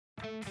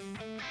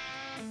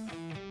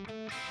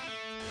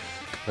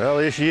Well,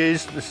 here she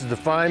is. This is the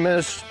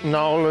famous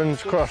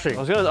NOLAN'S crossing.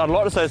 I'd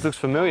like to say this looks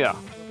familiar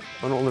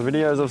on all the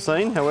videos I've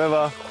seen,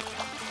 however,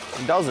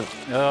 it doesn't.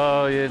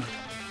 Oh, yeah.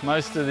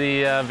 Most of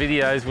the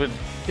videos would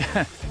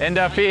end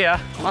up here.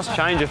 Must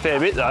change a fair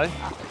bit though.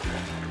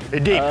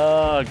 It's deep.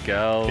 Oh,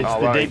 gold. It's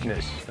the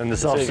deepness and the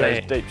soft It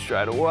sand. goes deep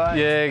straight away.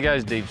 Yeah, it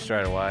goes deep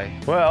straight away.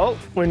 Well,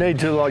 we need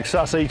to like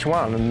suss each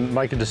one and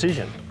make a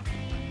decision.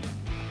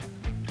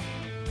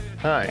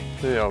 Hey,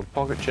 The old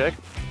pocket check.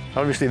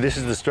 obviously this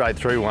is the straight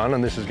through one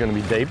and this is going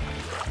to be deep.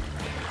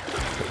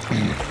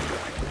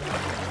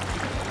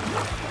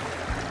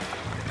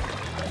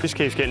 This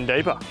keeps getting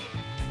deeper.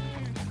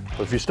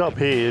 But if you stop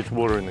here, it's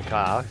water in the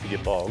car if you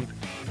get bogged.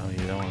 Oh, you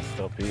don't want to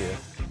stop here.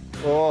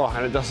 Oh,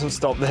 and it doesn't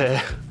stop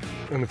there.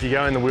 And if you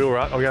go in the wheel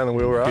rut, I'll go in the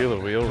wheel rut. Feel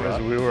the wheel There's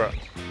rut. the wheel rut.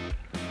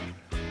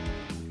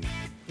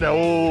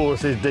 Oh,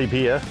 this is deep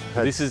here.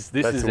 This is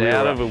that's the wheel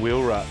out rut. of a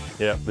wheel rut.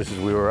 Yeah, this is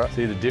wheel rut.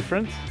 See the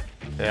difference?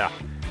 Yeah.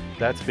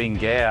 That's been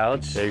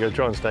gouged. Yeah, you got to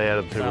try and stay out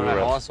of two On wheel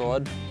that high ruts.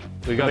 side.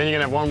 We But got, then you're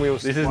gonna have one wheel.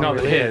 this is one not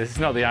wheel the, here. yeah, this is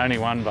not the only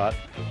one, but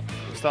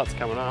It starts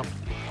coming up.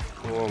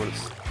 Oh, but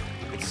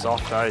it's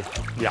soft, eh?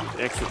 Yeah.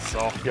 The exit's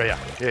soft. Yeah,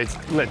 it's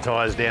let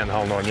tyres down the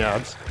whole 9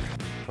 yards.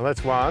 Well,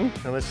 that's one.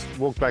 Now let's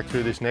walk back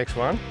through this next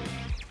one.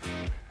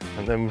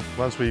 And then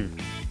once we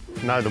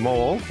know them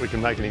all, we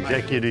can make an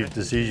executive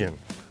decision.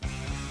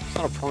 It's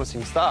not a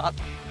promising start.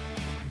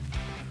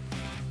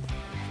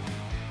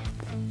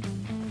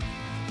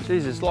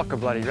 Jesus, like a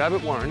bloody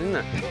rabbit warren,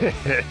 isn't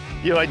it?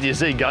 You wait till you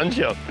see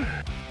gunshot.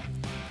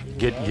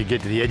 You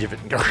get to the edge of it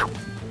and go.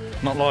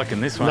 not liking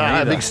this one No, a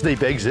either. big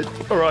steep exit.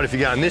 All right, if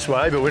you're going this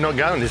way, but we're not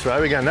going this way,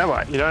 we're going that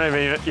way. You don't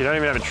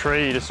even have a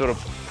tree to sort of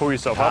pull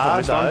yourself up on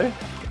Hard this one. though.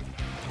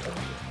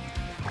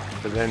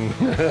 But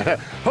then,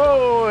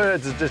 oh,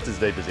 it's just as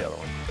deep as the other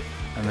one.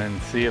 And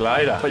then see you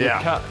later. But Yeah,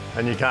 you can't.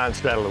 and you can't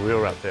straddle the wheel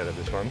ruts out of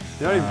this one.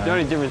 The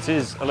only difference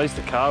is, at least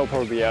the car will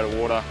probably be out of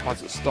water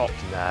once it stops.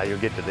 Nah, you'll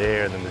get to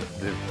there, and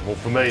then well,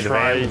 for me, the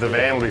Tray,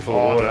 van will be full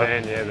oh, of the water.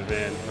 van, yeah, the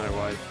van, no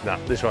way. No,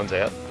 this one's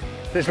out.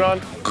 This one,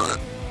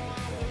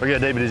 look how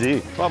deep it is here.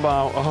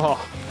 Bubba,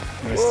 oh.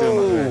 We're still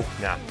not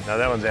there. No,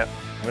 that one's out.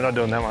 We're not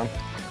doing that one.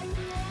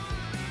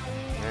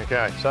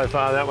 Okay, so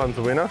far that one's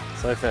the winner.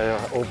 So far,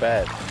 all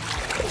bad.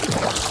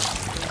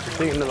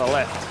 Thinking to the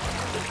left.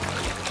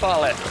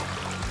 Far left.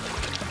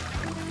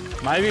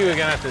 Maybe we're going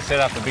to have to set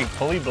up a big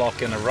pulley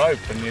block and a rope,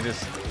 and you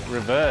just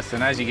reverse,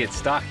 and as you get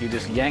stuck, you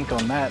just yank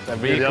on that. The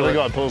vehicle other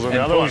guy pulls on and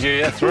the other pulls one.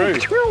 you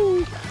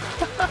through.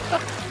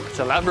 It's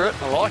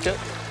elaborate, I like it.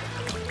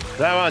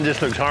 That one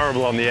just looks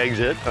horrible on the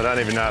exit. I don't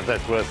even know if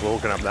that's worth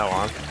walking up that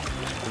one.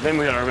 But then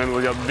we got to remember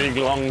we've got big,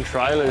 long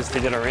trailers to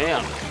get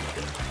around.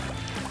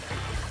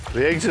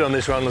 The exit on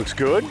this one looks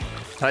good.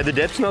 Hey, the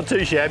depth's not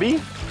too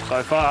shabby.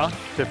 So far,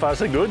 So far,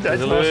 so good. That's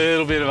There's a nice.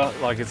 little bit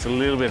of it's a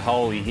little bit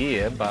holy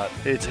here, but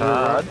It's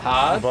hard.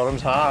 Hard? The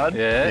bottom's hard.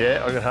 Yeah.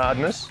 Yeah, I got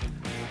hardness.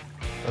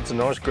 That's a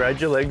nice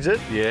gradual exit.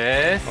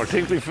 yes. I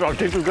think we've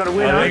got a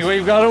winner. I think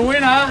we've got a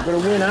winner. got a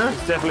winner.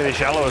 it's definitely the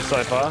shallowest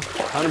so far,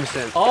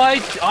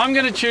 100%. I'm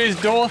going to choose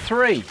door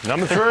 3.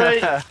 Number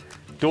 3.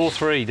 Door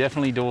 3,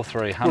 definitely door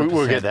 3, 100%.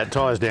 we'll get that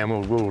tyres down.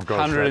 We'll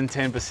drive straight.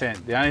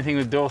 110%. The only thing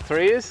with door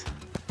 3 is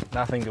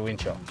nothing to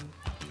winch off.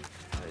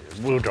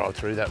 We'll drive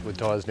through that with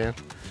tyres down.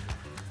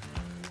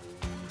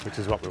 Which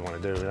is what we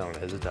want to do. We don't want to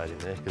hesitate in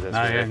there. 'Cause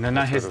that's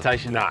No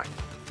hesitation. No.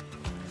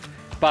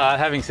 But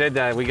having said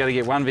that, we got to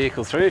get one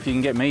vehicle through. If you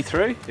can get me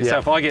through, so Yeah.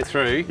 if I get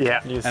through,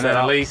 Yeah. You and set then at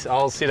up. least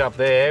I'll sit up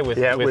there with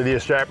With your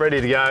strap ready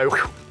to go.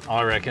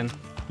 I reckon.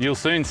 You'll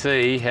soon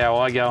see how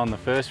I go on the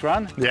first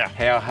run. Yeah.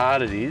 How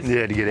hard it is.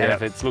 Yeah, to get and out.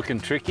 if it's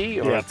looking tricky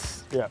or Yeah.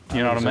 it's, Yeah.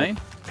 you know what I mean?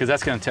 Because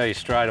that's going to tell you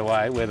straight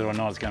away whether or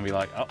not it's going to be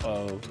like,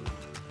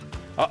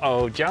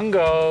 uh-oh,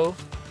 jungle.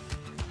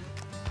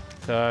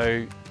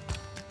 So,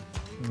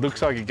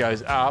 looks like it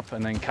goes up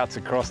and then cuts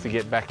across to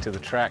get back to the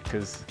track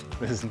because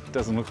it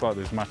doesn't look like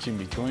there's much in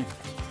between.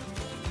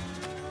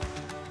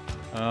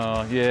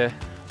 Oh, yeah.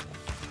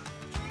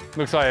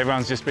 Looks like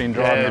everyone's just been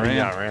driving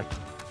Yeah, around. around.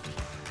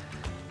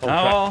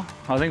 Oh,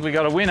 I think we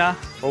got a winner.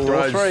 All Door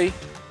roads. 3.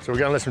 So we're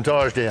going to let some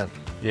tyres down.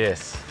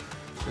 Yes,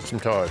 Let some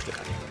tyres down.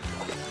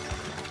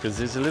 because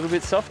there's a little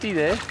bit softy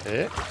there.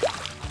 Yeah.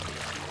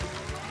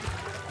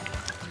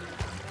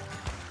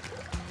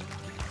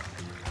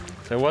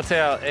 So what's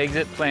our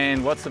exit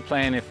plan? What's the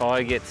plan if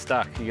I get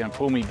stuck? You're going to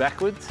pull me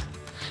backwards?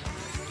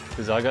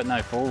 Because I got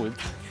no forwards.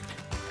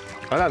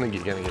 I don't think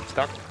you're going to get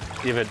stuck.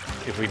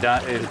 If we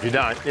don't, If you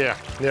don't, yeah.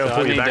 Yeah, So I'll I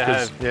pull you need to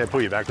backwards. Yeah,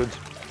 pull you backwards.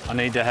 I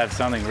need to have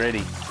something ready.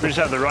 We just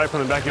have the rope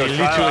on the back of your You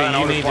trailer literally, and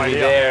I'll you just need to wait be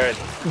here. there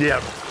at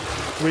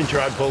Yeah. Winch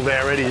rope pulled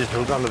out ready, just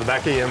hook onto the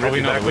back of you and probably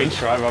rip you not a backwards.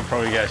 winch rope. I'll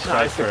probably go No,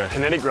 straight it's for the a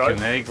kinetic rope.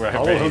 kinetic rope.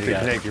 I'll ready hook to the go.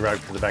 connecting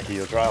rope to the back of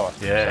your trailer.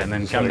 Yeah, and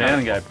then Just come gotta down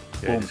and go.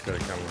 Yeah, Boom. just got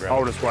to come and grab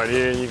I'll it. just wait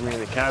here, you can be in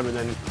the cab and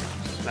then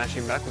smash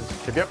him backwards.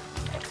 Yep.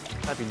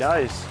 Happy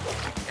days.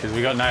 Because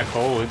we got no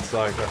forwards.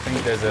 Like I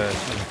think there's a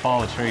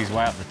pile of trees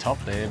way up the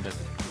top there, but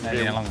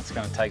imagine how long it's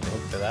going to take to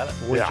hook to that.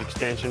 Winch Yeah.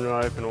 extension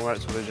rope and all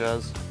that sort of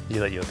jazz.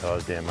 You let your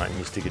tyres down, mate, and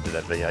you stick it to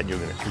that V8, you're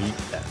going to eat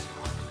that.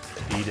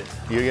 Eat it.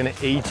 You're gonna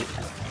eat it.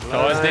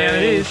 Ties down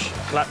it is.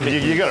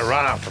 You got to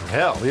run up from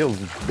hell. He'll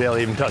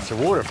barely even touch the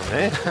water from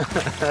there.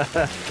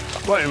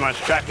 Won't be much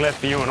track left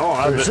for you and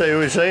I.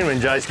 We've seen when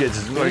Jase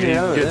gets to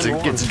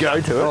go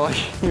to it.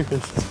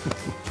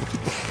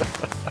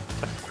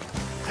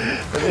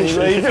 He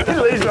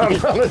leaves one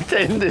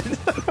unattended.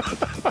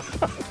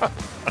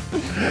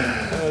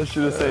 I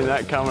should have seen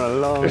that coming a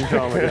long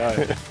time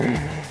ago.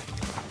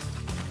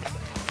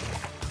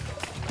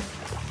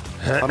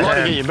 I'd like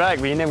to get you back,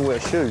 but you never wear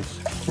shoes.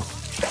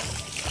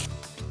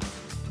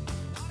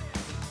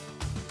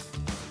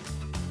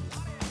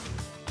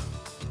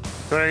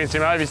 What do you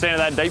reckon, Simo? Have you seen it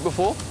that deep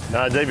before?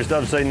 No, deepest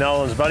I've seen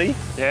NOLAN'S, buddy.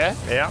 Yeah?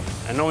 Yeah.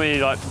 And normally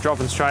like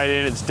dropping straight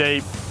in, it's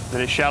deep, then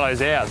it shallows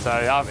out. So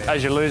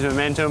as you lose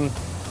momentum,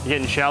 you're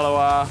getting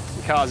shallower,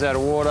 your car's out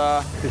of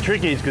water. The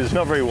trick is, because it's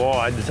not very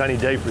wide, it's only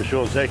deep for a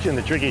short section,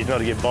 the trick is not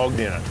to get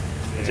bogged in it.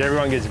 Because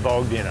everyone gets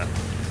bogged in it.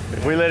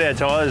 If we let our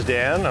tyres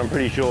down, I'm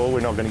pretty sure we're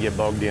not going to get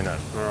bogged in it.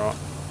 All right.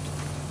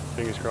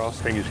 Fingers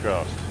crossed. Fingers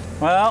crossed.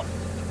 Well,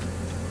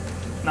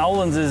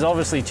 NOLAN'S has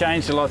obviously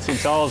changed a lot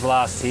since I was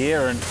last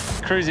here, and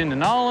cruise into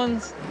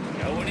NOLAN'S,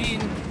 going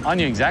in. I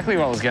knew exactly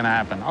what was going to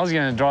happen. I was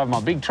going to drive my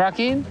big truck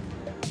in,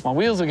 my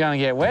wheels are going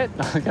to get wet,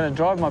 I was going to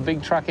drive my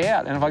big truck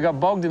out, and if I got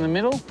bogged in the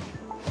middle,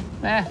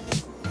 nah.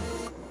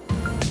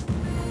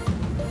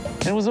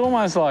 And it was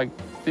almost like,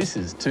 this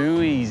is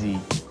too easy.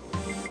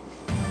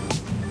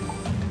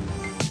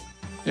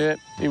 Yep,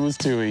 it was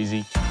too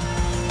easy.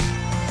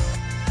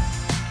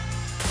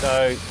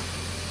 So,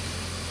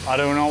 I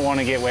do not want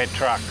to get wet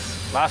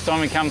trucks. Last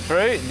time we come through,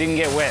 it didn't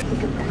get wet.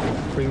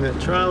 Bring that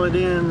trailer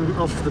down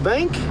off the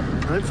bank,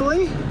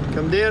 hopefully.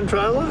 Come down,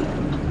 trailer.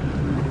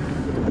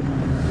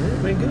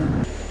 Yeah, we're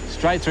good.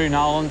 Straight through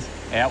NOLAN'S,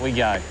 out we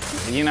go.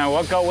 And you know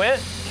what got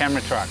wet?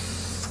 Camera truck.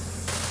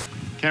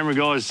 Camera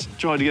guys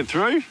tried to get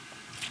through.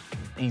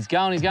 He's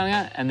going,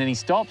 and then he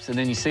stops, and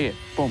then you see it.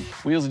 Boom.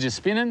 Wheels are just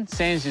spinning,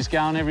 sand's just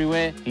going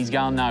everywhere, he's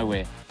going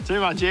nowhere.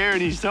 Too much air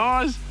in his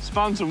tyres,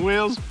 spun some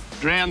wheels,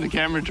 drowned the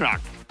camera truck.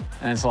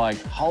 And it's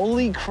like,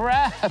 holy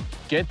crap,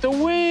 get the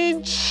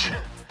winch.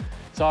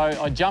 So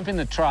I jump in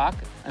the truck,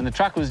 and the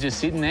truck was just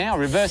sitting there. I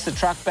reverse the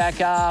truck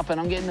back up, and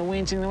I'm getting the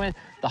winch in the wind.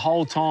 The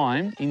whole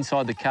time,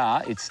 inside the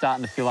car, it's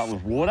starting to fill up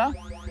with water,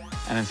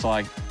 and it's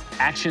like,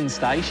 action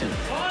station.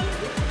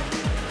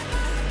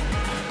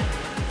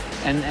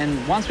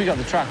 And once we got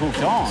the truck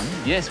hooked on,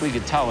 yes, we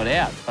could tow it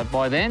out, but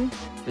by then,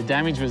 the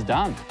damage was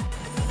done.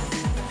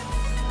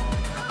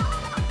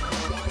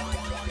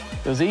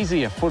 There was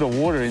easily a foot of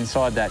water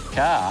inside that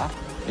car.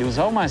 It was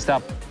almost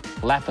up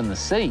lapping the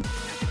seat.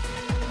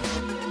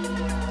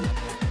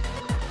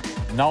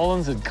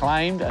 NOLAN'S had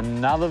claimed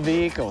another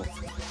vehicle,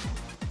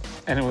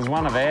 and it was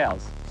one of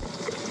ours.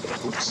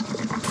 Oops.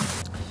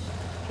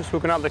 Just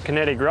hooking up the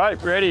kinetic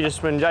rope, ready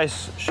just when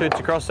Jase shoots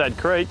across that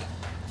creek.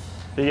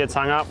 If he gets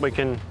hung up, we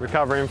can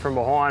recover him from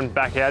behind,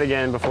 back out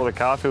again before the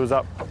car fills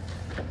up.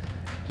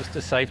 Just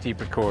a safety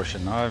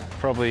precaution. I've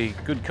probably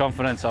good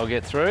confidence I'll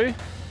get through,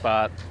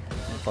 but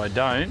if I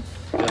don't,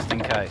 just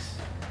in case.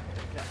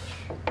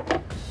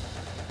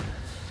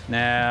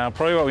 Now,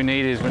 probably what we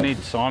need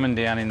Simon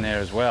down in there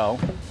as well,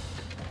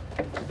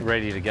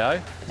 ready to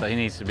go. So he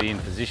needs to be in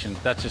position.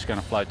 That's just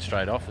going to float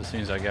straight off as soon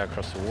as I go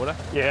across the water.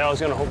 Yeah, I was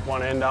going to hook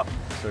one end up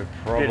so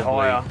probably, a bit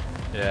higher.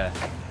 Yeah.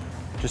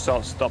 Just so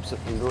it stops it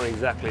from doing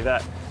exactly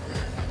that.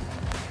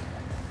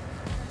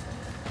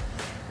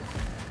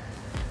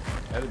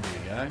 That'd be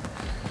a go.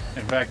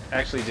 In fact,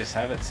 actually just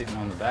have it sitting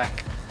on the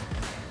back.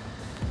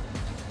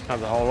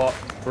 Have the whole lot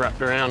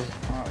wrapped around.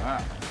 All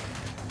right.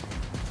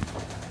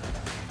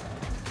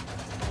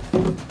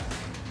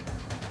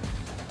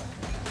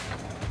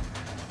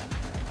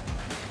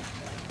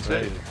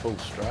 Ready to pull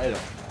straight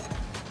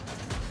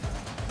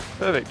off.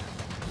 Perfect.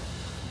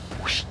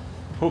 Whoosh.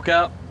 Hook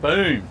up,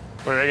 boom.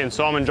 What do you reckon?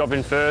 Simon drop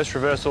in first,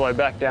 reverse all the way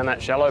back down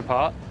that shallow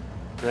part,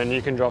 and then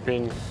you can drop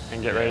in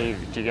and get ready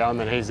to go, and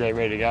then he's there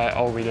ready to go.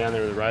 I'll be down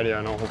there with the radio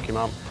and I'll hook him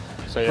up.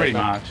 So pretty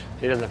much.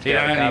 He doesn't have to You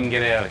don't even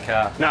get out of the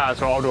car. No,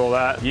 that's why I'll do all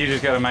that. You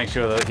just got to make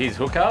sure that he's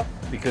hook up,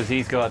 because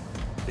he's got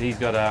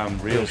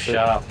real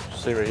sharp.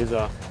 See where his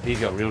are. He's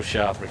got real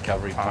sharp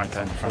recovery points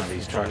in front of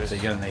his truck, so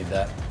you're going to need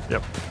that.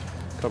 Yep.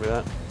 Copy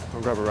that.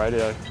 I'll grab a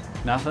radio.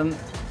 Nothing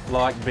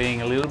like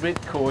being a little bit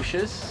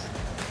cautious.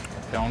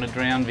 Don't want to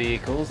drown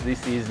vehicles.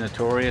 This is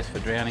notorious for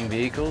drowning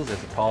vehicles.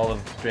 There's a pile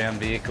of drowned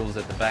vehicles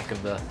at the back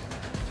of the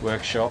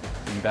workshop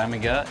in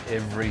Bamaga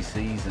every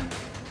season.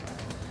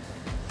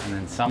 And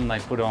then some they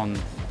put on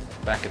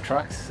back of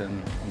trucks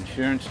and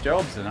insurance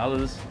jobs, and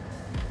others,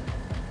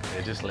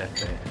 they're just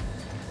left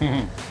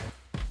there.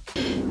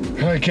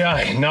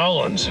 Okay,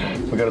 NOLAN'S.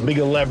 We've got a big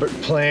elaborate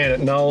plan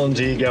at NOLAN'S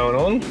here going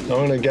on. I'm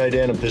going to go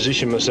down and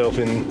position myself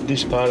in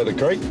this part of the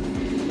creek.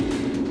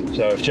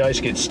 So if Jase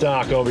gets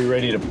stuck, I'll be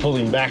ready to pull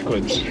him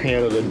backwards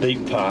out of the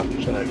deep part.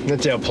 So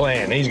that's our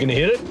plan. He's going to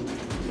hit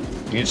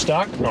it, get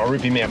stuck, and I'll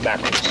rip him out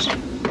backwards.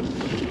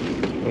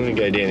 I'm going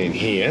to go down in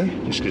here,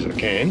 just because I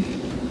can.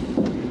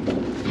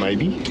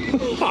 Maybe.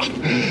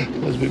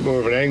 That's a bit more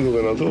of an angle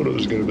than I thought it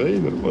was going to be,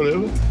 but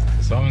whatever.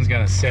 Simon's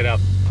going to set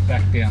up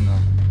back down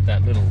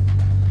that little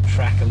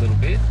track a little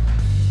bit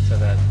so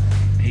that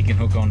he can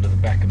hook onto the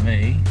back of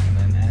me,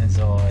 and then as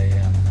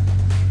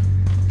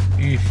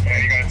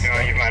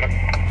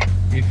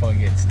if I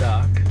get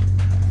stuck,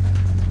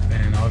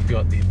 then I've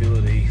got the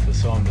ability for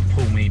someone to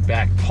pull me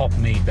back, pop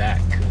me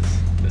back,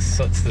 because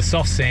it's the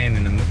soft sand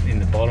in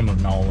the bottom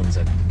of Nolan's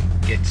that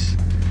gets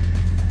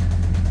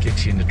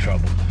you into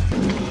trouble.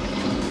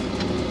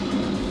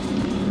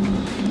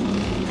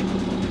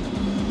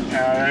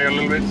 A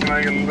little bit,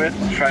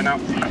 straighten up.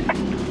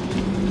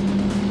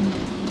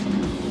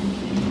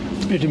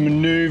 Bit of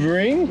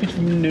manoeuvring,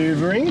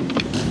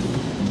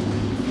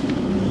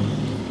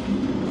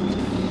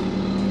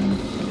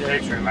 Yeah,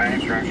 heaps room,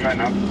 mate,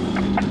 straighten up.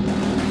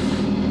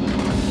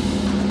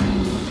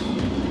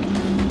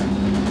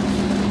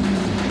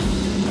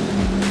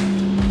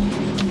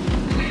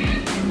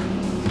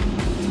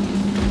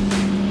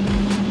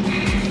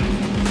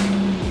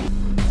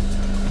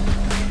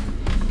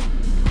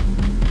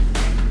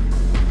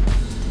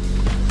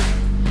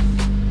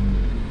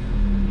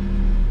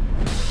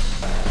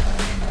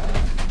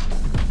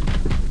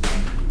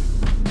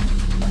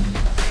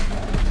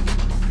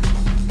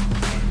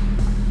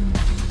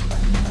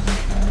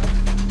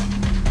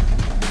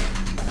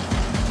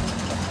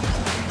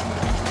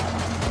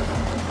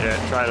 Yeah,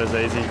 trailer's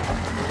easy.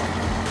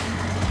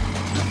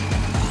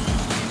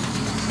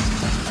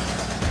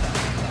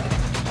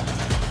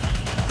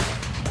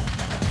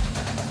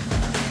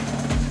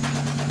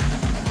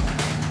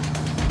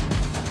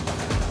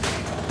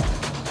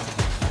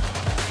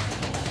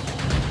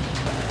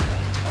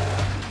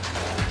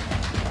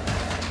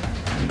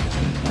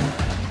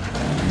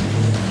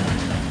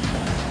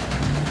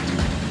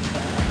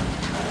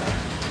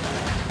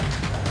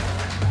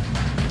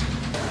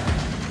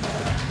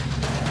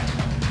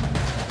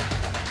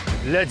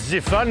 Let the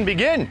fun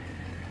begin.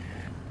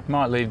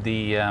 Might leave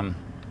the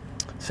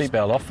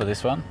seatbelt off for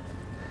this one.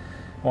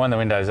 Wind the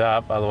windows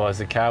up, otherwise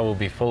the car will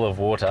be full of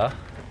water.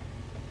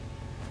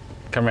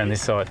 Come around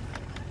this side.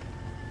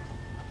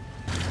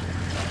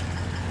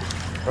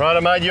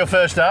 Right, mate, you're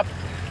first up.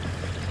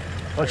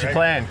 What's your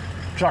plan?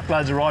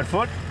 Truckloads of right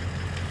foot?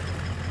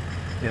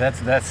 Yeah, that's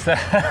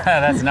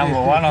that's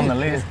number one on the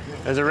list.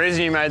 There's a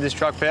reason you made this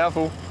truck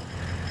powerful.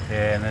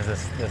 Yeah, and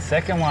the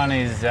second one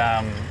is,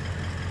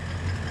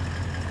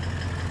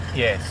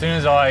 yeah, as soon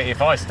as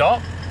if I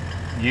stop,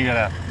 you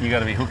gotta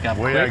be hooked up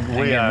quick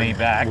and get me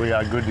back. We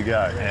are good to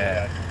go.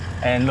 Yeah.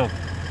 And look,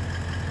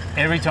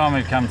 every time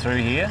we've come through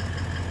here,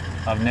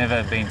 I've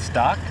never been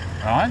stuck,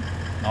 right?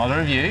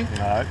 Neither of you.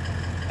 No.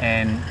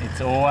 And it's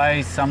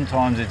always,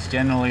 sometimes it's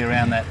generally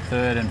around that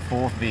third and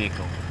fourth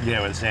vehicle.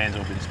 Yeah, where the sand's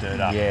all been stirred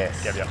up.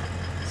 Yes. Yep.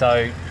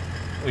 So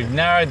we've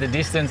narrowed the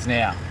distance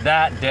now.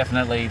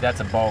 That's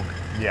a bog.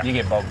 Yeah. You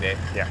get bogged there.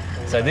 Yeah.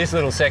 So this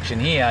little section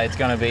here, it's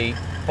going to be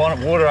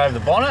water over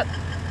the bonnet,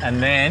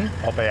 and then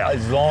pop out.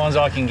 As long as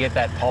I can get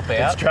that pop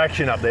out. It's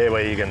traction up there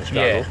where you're going to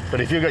struggle. Yeah.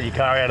 But if you've got your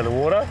car out of the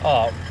water,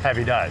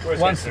 happy days.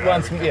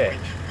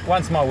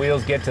 Once my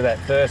wheels get to that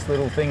first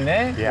little thing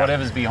there,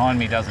 whatever's behind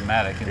me doesn't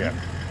matter.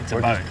 It's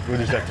a boat.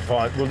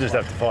 We'll just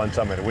have to find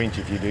somewhere to winch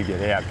if you do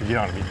get out, because you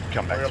don't want to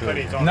come back through.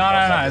 No.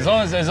 As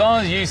long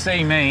as you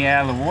see me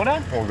out of the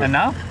water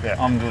enough,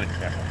 I'm good.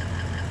 Yeah.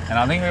 And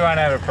I think we won't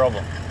have a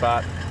problem.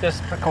 But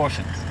just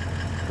precautions.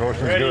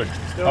 Precautions good.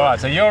 All right,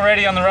 so you're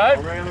ready on the road?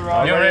 I'm ready on the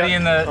road. You're ready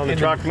in the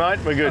truck, mate.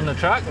 We're good. On the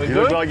truck, we're good.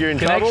 You look like you're in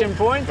Connection trouble.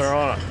 points. We're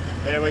on it.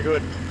 Yeah, we're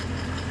good.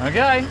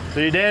 Okay. So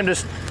you're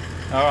damnedest.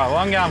 All right, well,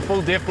 I'm going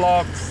full diff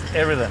locks,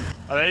 everything.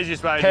 The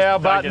easiest way Power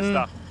just button, don't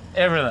get stuck.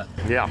 everything.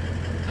 Yeah.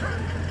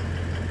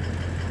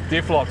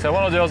 Diff lock. So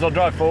what I'll do is I'll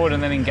drive forward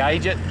and then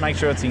engage it, make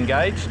sure it's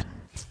engaged.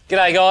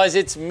 G'day guys,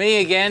 it's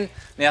me again.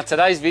 Now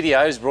today's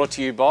video is brought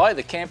to you by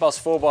the Campos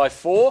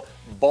 4x4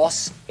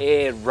 Boss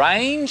Air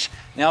range.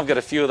 Now I've got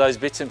a few of those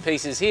bits and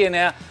pieces here.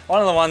 Now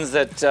one of the ones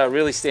that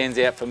really stands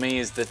out for me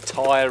is the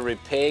tyre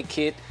repair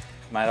kit.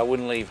 Mate, I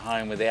wouldn't leave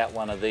home without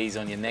one of these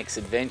on your next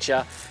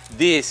adventure.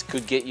 This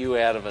could get you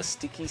out of a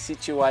sticky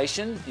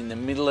situation in the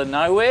middle of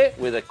nowhere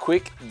with a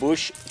quick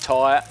bush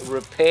tyre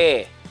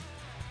repair.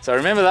 So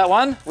remember that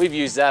one? We've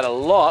used that a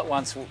lot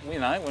once,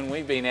 when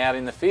we've been out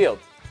in the field.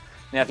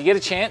 Now, if you get a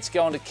chance,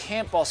 go onto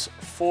Campos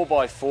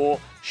 4x4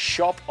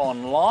 shop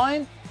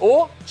online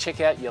or check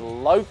out your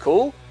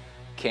local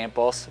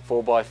Campos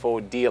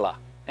 4x4 dealer.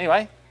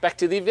 Anyway, back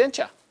to the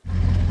adventure.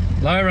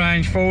 Low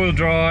range, four-wheel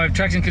drive,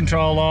 traction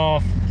control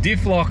off,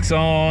 diff locks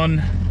on,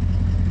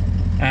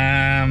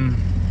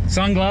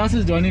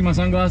 sunglasses. Do I need my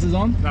sunglasses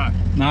on? No.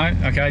 No?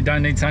 Okay,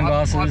 don't need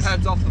sunglasses.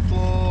 iPad's off the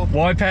floor.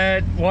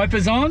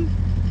 Wipers on?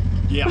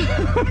 Yeah.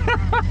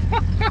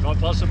 Not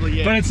possibly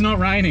yet. But it's not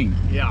raining.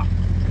 Yeah.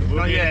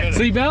 Not yet.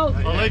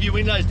 Seatbelt? I'll leave your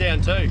windows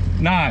down too.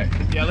 No.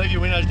 Yeah, leave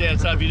your windows down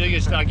so if you do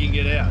get stuck, you can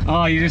get out.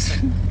 Oh, you just...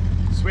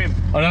 Swim.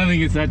 I don't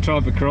think it's that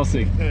type of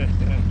crossing.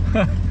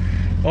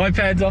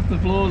 iPad's off the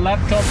floor,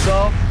 laptop's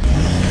off.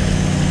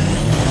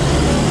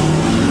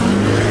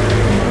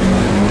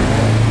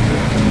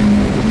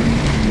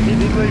 He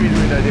did leave his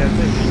window down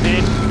too. He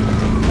did.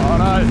 Oh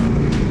no.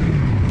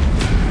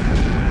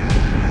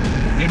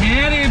 Get me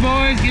out of here,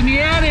 boys. Get me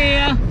out of here.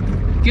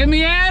 Get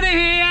me out of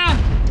here!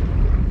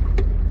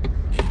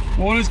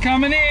 Water's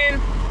coming in.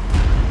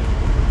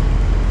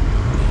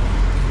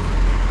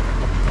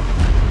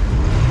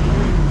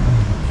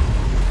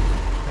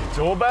 It's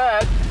all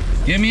bad.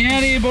 Get me out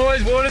of here,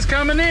 boys. Water's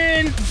coming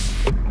in.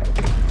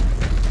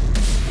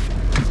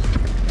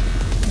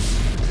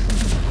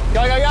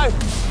 Go, go, go.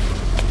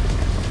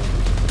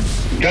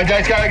 Go,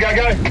 Jase, go, go,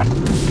 go.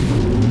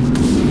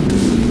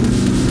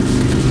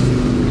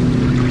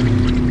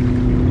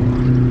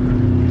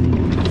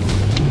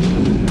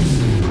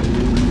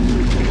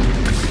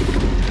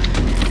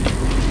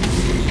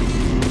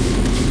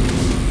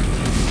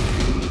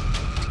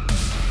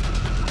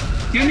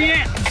 Get me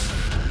out!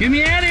 Get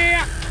me out of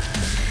here!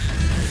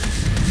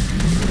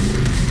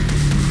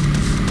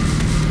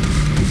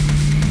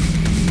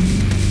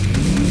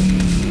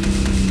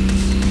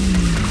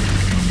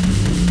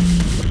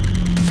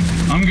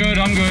 I'm good,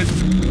 I'm good.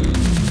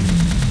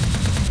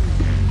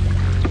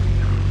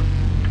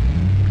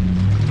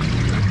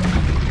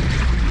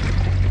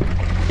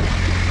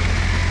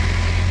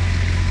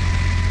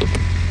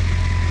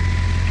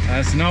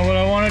 That's not what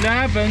I wanted to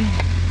happen.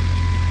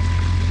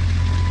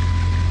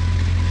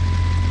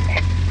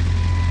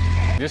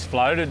 Just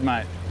floated,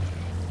 mate.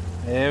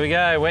 There we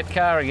go, wet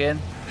car again.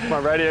 My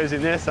radio's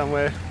in there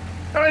somewhere.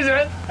 Oh, is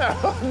it?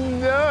 Oh,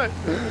 no.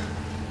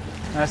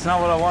 That's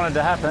not what I wanted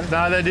to happen.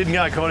 No, that didn't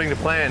go according to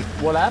plan.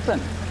 What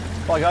happened?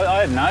 Like,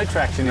 I had no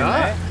traction in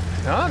there.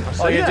 No, I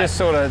see Like, it that. just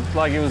sort of,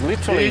 like, it was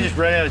literally... You just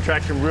ran out of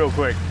traction real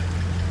quick.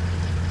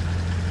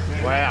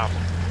 Wow.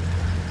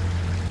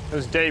 It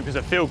was deep because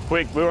it filled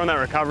quick. We were on that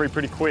recovery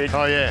pretty quick.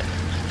 Oh, yeah.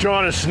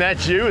 Trying to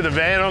snatch you with a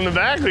van on the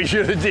back, we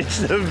should have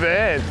ditched the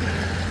van.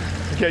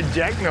 Go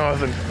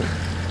jackknifing.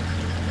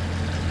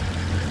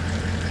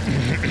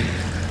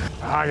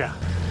 Bugger.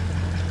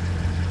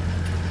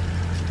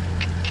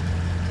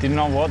 Did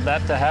not want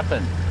that to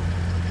happen.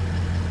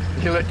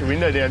 You let your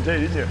window down too,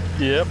 didn't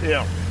you? Yep.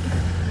 Yeah.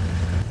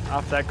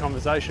 After that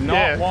conversation.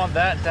 Not want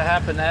that to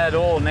happen at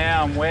all.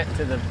 Now I'm wet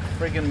to the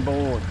friggin'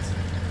 boards.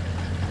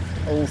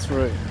 All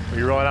through. Were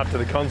you right up to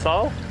the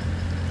console?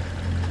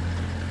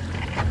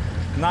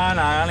 No,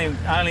 no,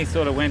 I only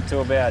sort of went to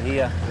about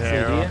here. Yeah, See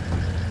right. here?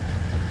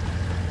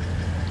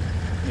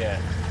 Yeah.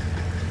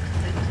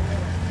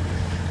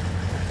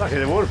 Lucky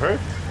they're waterproof.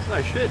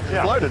 No shit, it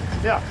Yeah. floated.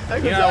 Yeah.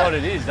 You know what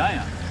it is, don't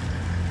you?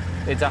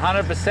 It's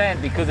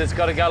 100% because it's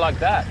got to go like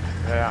that.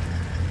 Yeah.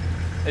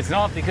 It's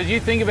not because you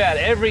think about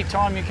it, every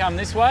time you come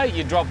this way,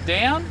 you drop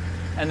down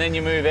and then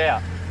you move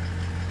out.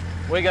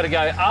 We got to go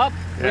up,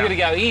 we Yeah. got to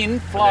go in,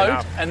 float,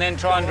 up. and then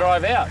try and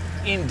drive out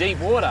in deep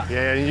water.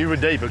 Yeah, and you were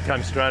deep, it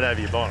came straight over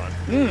your bonnet.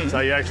 So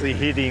you're actually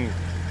hitting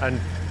and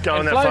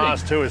going And that floating.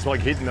 fast too, it's like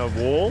hitting a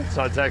wall,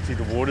 so it's actually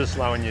the water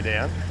slowing you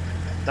down.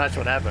 That's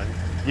what happened.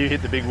 You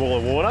hit the big wall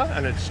of water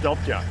and it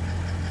stopped you.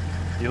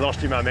 You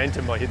lost your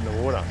momentum by hitting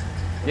the water.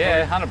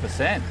 Yeah,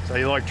 100%. So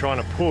you're like trying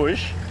to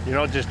push, you're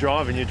not just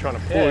driving, you're trying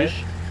to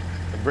push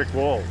a brick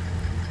wall.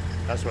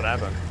 That's what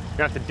happened.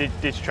 You have to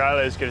ditch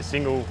trailers, get a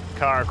single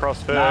car across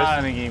first. No, I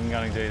don't think you're even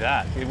going to do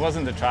that. It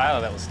wasn't the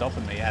trailer that was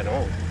stopping me at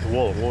all. The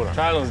wall of water. The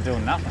trailer was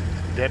doing nothing.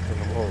 Depth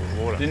in the wall of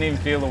water. Didn't even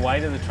feel the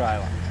weight of the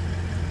trailer.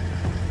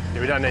 Yeah,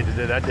 we don't need to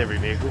do that to every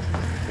vehicle.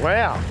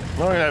 Wow, I'm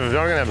gonna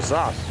have a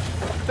sauce.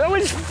 That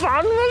was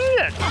fun, wasn't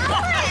it?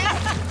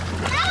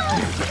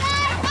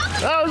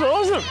 That was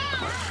awesome.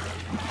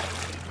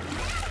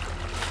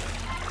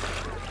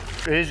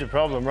 Here's the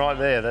problem right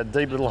there, that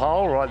deep little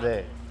hole right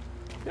there.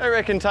 I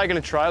reckon taking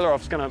a trailer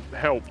off is going to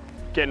help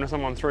getting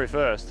someone through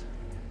first.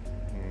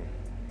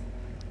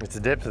 It's the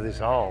depth of this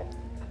hole.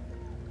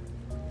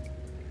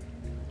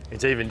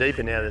 It's even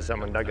deeper now that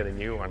someone dug a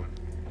new one.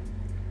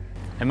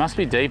 It must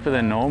be deeper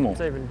than normal.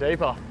 It's even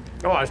deeper.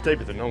 Oh, it's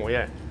deeper than normal,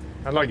 yeah.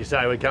 And like you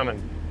say, we're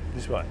coming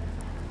this way.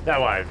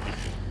 That way,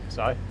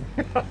 so.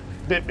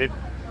 Bit.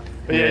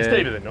 But yeah, it's Yeah.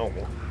 deeper than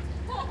normal.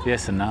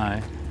 Yes and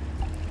no.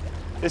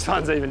 This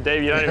one's even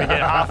deep. You don't even get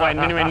halfway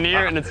anywhere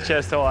near it and it's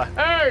chest high.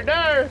 Oh,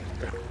 no.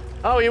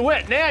 Oh, you're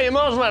wet now. You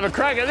might as well have a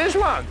crack at this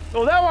one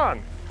or that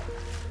one.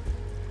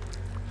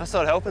 That's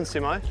not helping,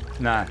 Simo.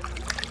 No.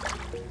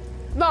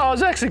 No, I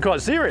was actually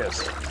quite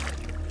serious.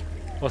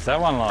 What's that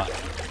one like?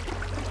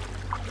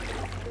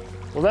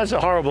 Well, that's a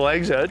horrible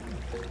exit.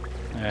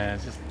 Yeah,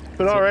 it's just...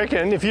 But I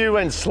reckon if you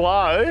went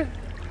slow,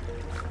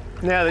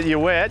 now that you're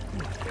wet,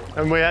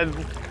 and we had,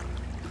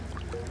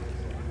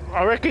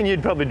 I reckon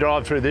you'd probably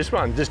drive through this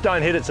one. Just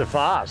don't hit it so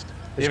fast.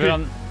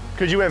 Yeah,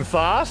 Because you went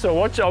fast, I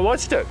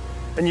watched it,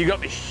 and you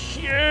got this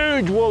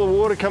huge wall of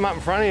water come up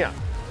in front of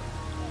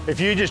you. If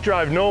you just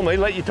drove normally,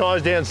 let your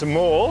tyres down some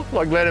more,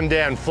 like let them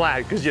down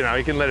flat, because you know,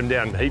 you can let them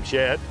down heaps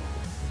yet.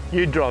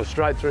 You'd drive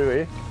straight through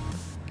here.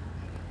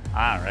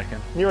 I don't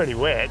reckon. You're already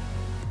wet.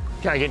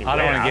 Can't get any I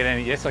don't want wetter. to get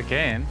any... Yes, I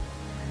can.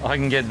 I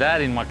can get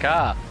that in my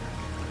car.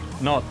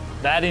 Not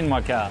that in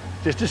my car.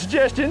 Just a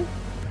suggestion.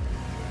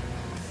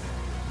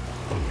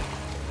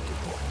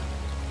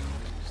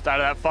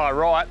 Start at that far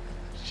right.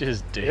 It's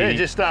just deep. Yeah,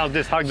 just hug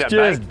that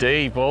Just back.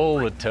 deep all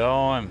the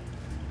time.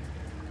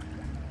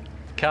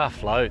 Car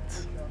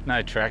floats.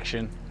 No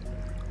traction.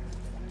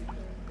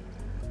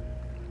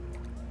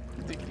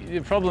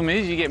 the problem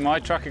is you get my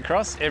truck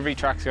across, every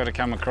truck's got to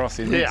come across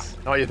in this.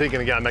 Oh, you're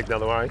thinking of going back the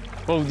other way?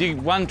 Well,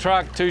 one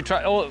truck, two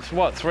trucks, oh, it's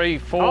what, 3,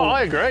 4? Oh,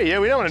 I agree. Yeah,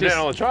 we don't want to drown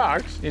all the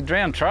trucks. You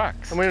drown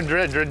trucks. And we're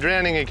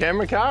drowning a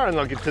camera car and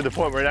like to the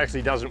point where it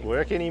actually doesn't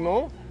work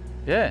anymore.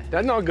 Yeah.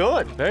 That's not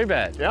good. Very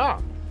bad. Yeah.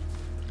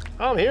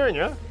 I'm hearing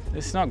you.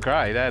 It's not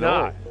great at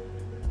all.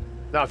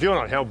 No, if you're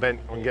not hell-bent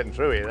on getting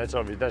through here, that's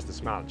obvious. That's the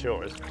smart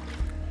choice.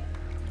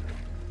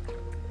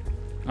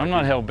 I'm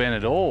not hell-bent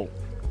at all.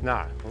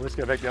 No. Well, let's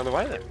go back the other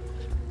way then.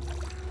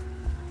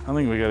 I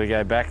think we've got to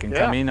go back and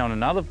come in on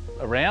another,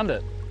 around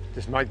it.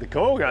 Just make the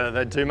call, go, they've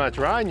had too much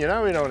rain, you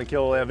know, we don't want to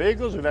kill all our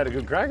vehicles, we've had a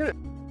good crack at it.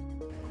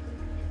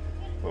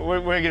 We're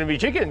going to be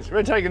chickens,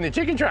 we're taking the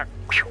chicken truck.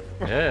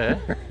 Yeah,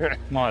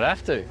 might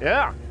have to.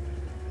 Yeah.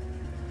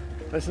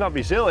 Let's not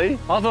be silly.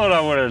 I thought I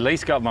would have at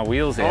least got my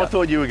wheels out. I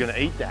thought you were going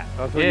to eat that.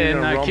 I thought yeah, you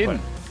were no kidding.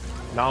 it.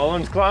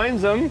 NOLAN'S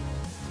claims them.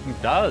 It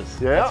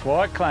does. Yeah. That's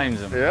why it claims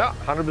them. Yeah,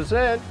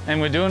 100%.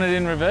 And we're doing it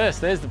in reverse.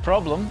 There's the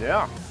problem.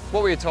 Yeah.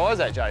 What were your tyres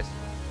at, Jase?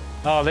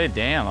 Oh, they're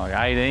down like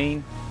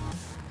 18.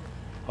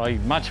 Like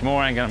much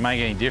more ain't going to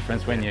make any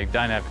difference when you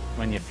don't have,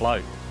 when you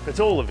float. It's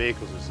all the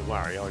vehicles is the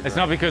worry. It's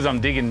not because I'm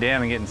digging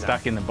down and getting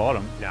stuck in the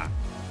bottom. No.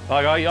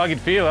 Like I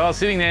could feel it. I was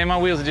sitting there, my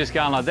wheels are just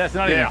going like that. It's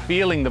not even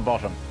feeling the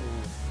bottom.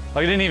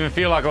 Like I didn't even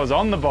feel like I was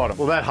on the bottom.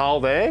 Well, that hole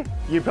there,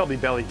 you probably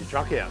bellied your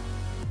truck out.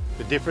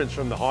 The difference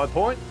from the high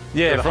point.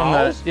 Yeah, to from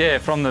holes,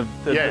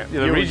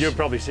 the ridge. You're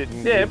probably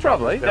sitting. Yeah,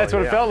 probably. That's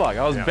what it felt like.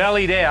 I was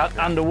bellied out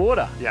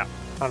underwater. Yeah,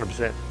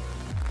 100%.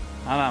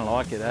 I don't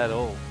like it at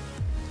all.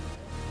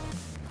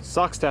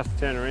 Sucks to have to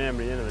turn around,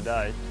 but at the end of the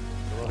day.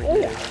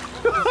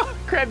 Oh.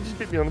 Crab just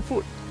bit me on the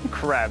foot.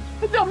 Crab.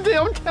 I'm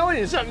telling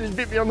you, something just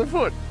bit me on the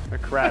foot. A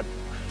crab.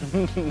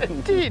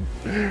 It did.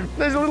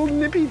 There's a little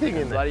nippy thing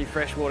in there. Bloody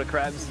freshwater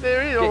crabs.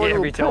 There is, all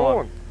every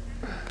prawn.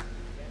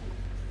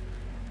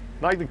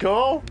 Make the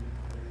call.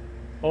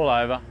 All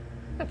over.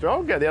 That's right,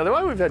 we'll go the other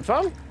way. We've had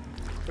fun.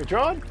 We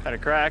tried. Had a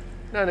crack.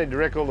 No need to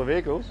wreck all the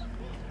vehicles.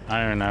 I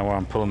don't even know why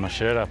I'm pulling my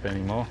shirt up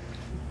anymore.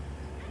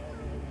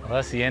 Well,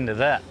 that's the end of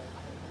that.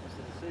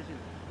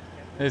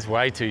 It's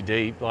way too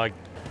deep. Like,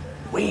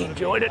 we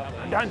enjoyed it.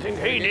 I don't think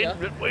he did,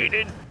 but we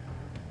did.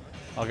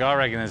 Like I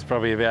reckon there's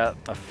probably about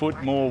a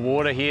foot more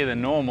water here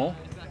than normal.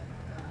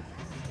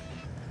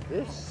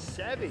 It's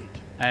savage.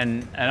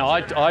 And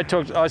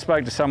I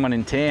spoke to someone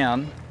in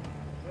town,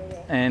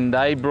 and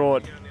they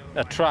brought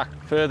a truck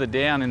further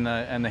down in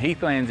the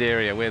Heathlands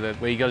area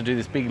where you got to do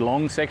this big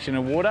long section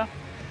of water.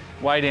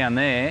 Way down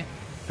there,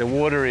 the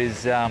water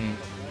is,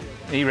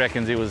 he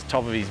reckons it was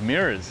top of his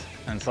mirrors.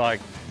 And it's like,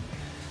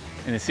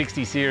 in a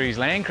 60 series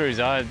Land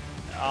Cruiser,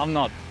 I'm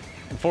not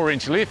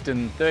 4-inch lift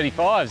and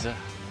 35s.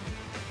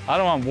 I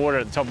don't want water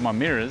at the top of my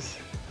mirrors.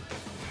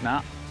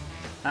 Nah,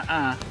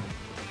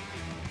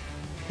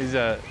 These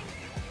are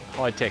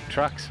high-tech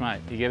trucks, mate.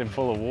 You get them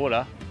full of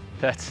water,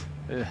 that's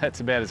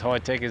about as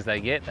high-tech as they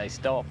get. They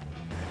stop.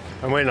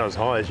 And we're not as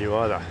high as you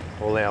either.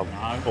 All our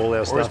stuff.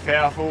 Or as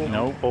powerful.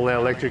 Nope. All our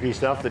electric-y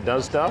stuff that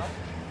does stuff.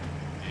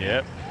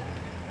 Yep,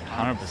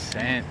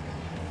 100%.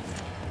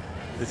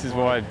 This is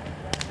why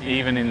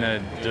even in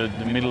the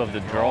middle of the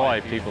dry,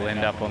 people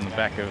end up on the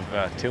back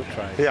of tilt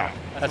trays. Yeah.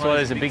 That's why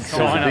there's a big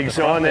sign. Big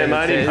sign there,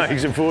 mate. He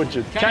makes a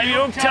fortune.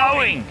 Catalogue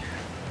towing.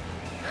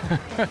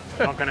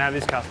 Not going to have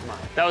this customer.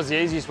 That was the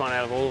easiest one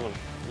out of all of them.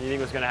 You think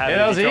it was going to have it? Yeah,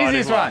 that was the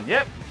easiest one.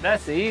 Yep,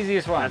 that's the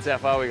easiest one. That's how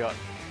far we got.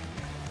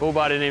 Bull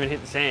bar didn't even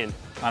hit the sand.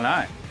 I know.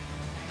 I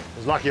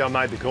was lucky I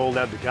made the call to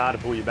have the car to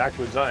pull you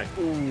backwards, eh?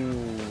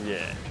 Ooh,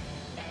 yeah.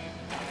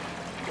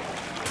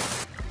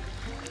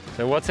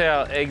 So what's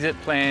our exit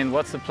plan?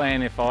 What's the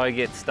plan if I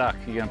get stuck?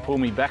 You're going to pull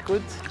me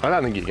backwards? I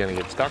don't think you're going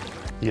to get stuck.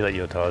 You let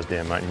your tyres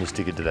down, mate, and you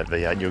stick it to that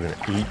V8, you're going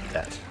to eat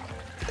that.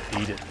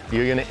 Eat it.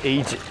 You're going to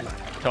eat it, mate.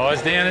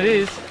 Tyres down it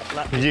is.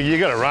 You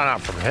got to run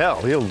up from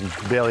hell. He'll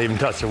barely even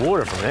touch the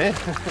water from there.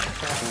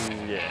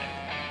 Yeah.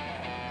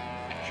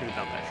 Should have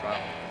done that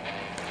trial.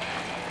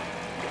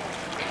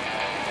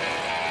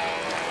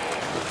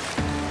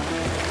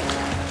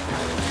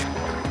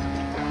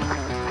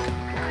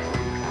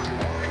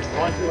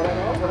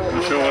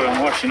 I'm sure what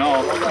I'm washing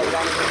off.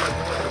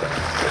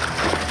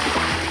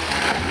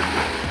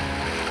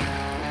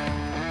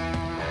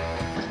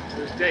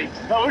 It was deep.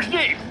 Oh, it was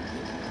deep.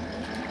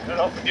 Don't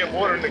often get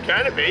water in the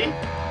canopy.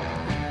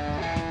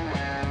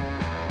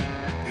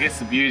 I guess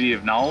the beauty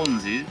of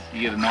NOLAN'S is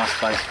you get a nice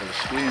place for the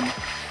swim.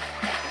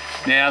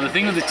 Now the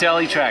thing with the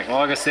telly track,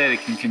 like I said,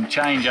 it can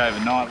change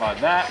overnight like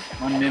that.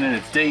 1 minute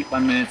it's deep,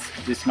 1 minute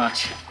it's this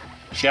much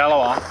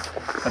shallower.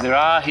 But there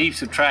are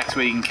heaps of tracks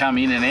where you can come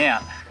in and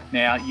out.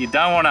 Now you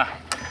don't want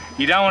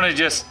to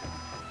just,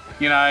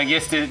 you know,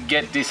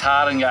 get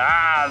disheartened and go,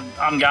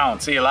 I'm going,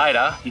 see you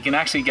later. You can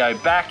actually go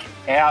back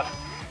out,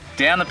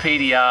 down the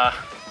PDR,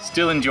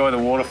 still enjoy the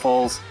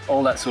waterfalls,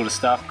 all that sort of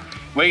stuff.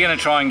 We're going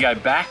to try and go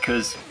back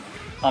because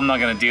I'm not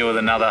going to deal with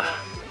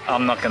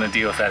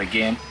that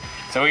again.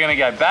 So we're going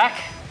to go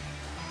back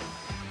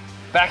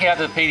out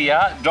to the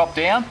PDR, drop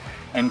down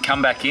and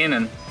come back in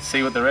and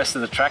see what the rest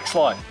of the track's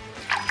like.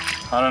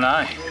 I don't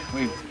know.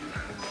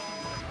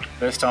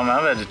 First time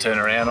I've had to turn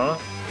around on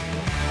it.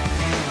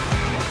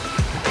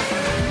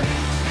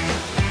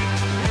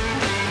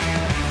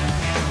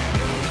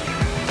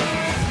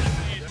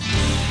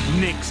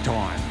 Next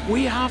time,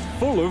 we are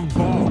full of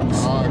bogs.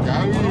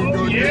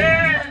 Oh,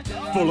 yeah!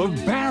 Full of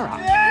barra.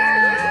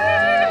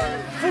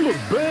 Yeah! Full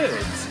of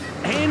birds.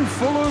 And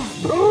full of...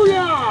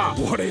 Booyah!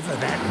 Whatever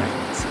that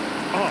means.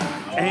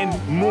 Oh,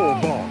 and more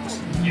bogs.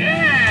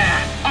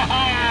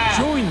 Yeah!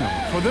 Join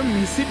them for the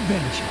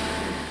misadventure.